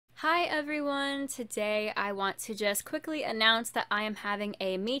Hi everyone! Today I want to just quickly announce that I am having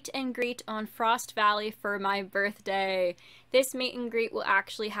a meet and greet on Frost Valley for my birthday. This meet and greet will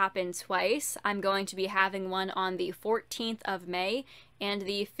actually happen twice. I'm going to be having one on the 14th of May and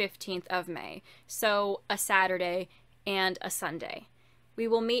the 15th of May. So a Saturday and a Sunday. We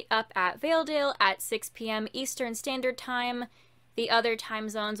will meet up at Valedale at 6 p.m. Eastern Standard Time. The other time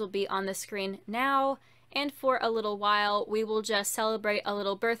zones will be on the screen now. And for a little while, we will just celebrate a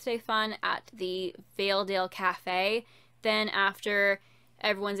little birthday fun at the Valedale Cafe. Then after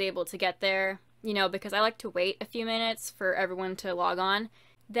everyone's able to get there, because I like to wait a few minutes for everyone to log on,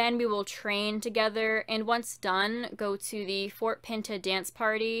 then we will train together, and once done, go to the Fort Pinta dance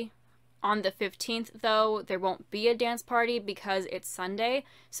party. On the 15th, though, there won't be a dance party because it's Sunday,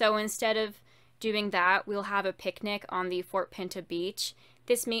 so instead of doing that, we'll have a picnic on the Fort Pinta beach.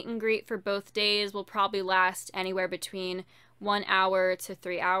 This meet and greet for both days will probably last anywhere between 1 hour to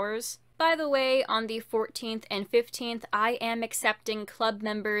 3 hours. By the way, on the 14th and 15th, I am accepting club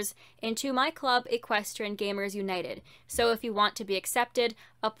members into my club, Equestrian Gamers United. So if you want to be accepted,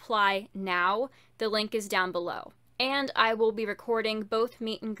 apply now. The link is down below. And I will be recording both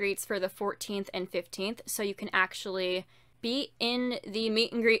meet and greets for the 14th and 15th, so you can actually be in the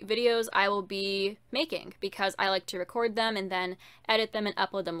meet and greet videos I will be making, because I like to record them and then edit them and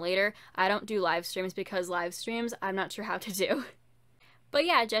upload them later. I don't do live streams because live streams I'm not sure how to do. But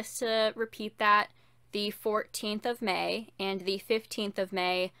yeah, just to repeat that, the 14th of May and the 15th of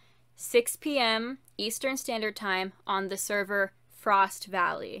May, 6 p.m. Eastern Standard Time on the server Frost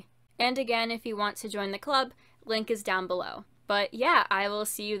Valley. And again, if you want to join the club, link is down below. But yeah, I will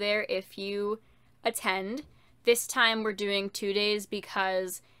see you there if you attend. This time we're doing 2 days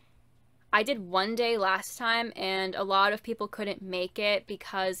because I did 1 day last time and a lot of people couldn't make it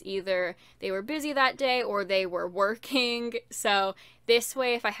because either they were busy that day or they were working. So this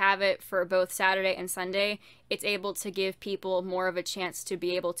way, if I have it for both Saturday and Sunday, it's able to give people more of a chance to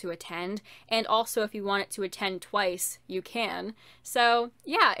be able to attend. And also, if you want it to attend twice, you can. So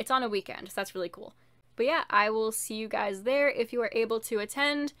yeah, it's on a weekend, so that's really cool. But yeah, I will see you guys there if you are able to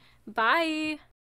attend. Bye!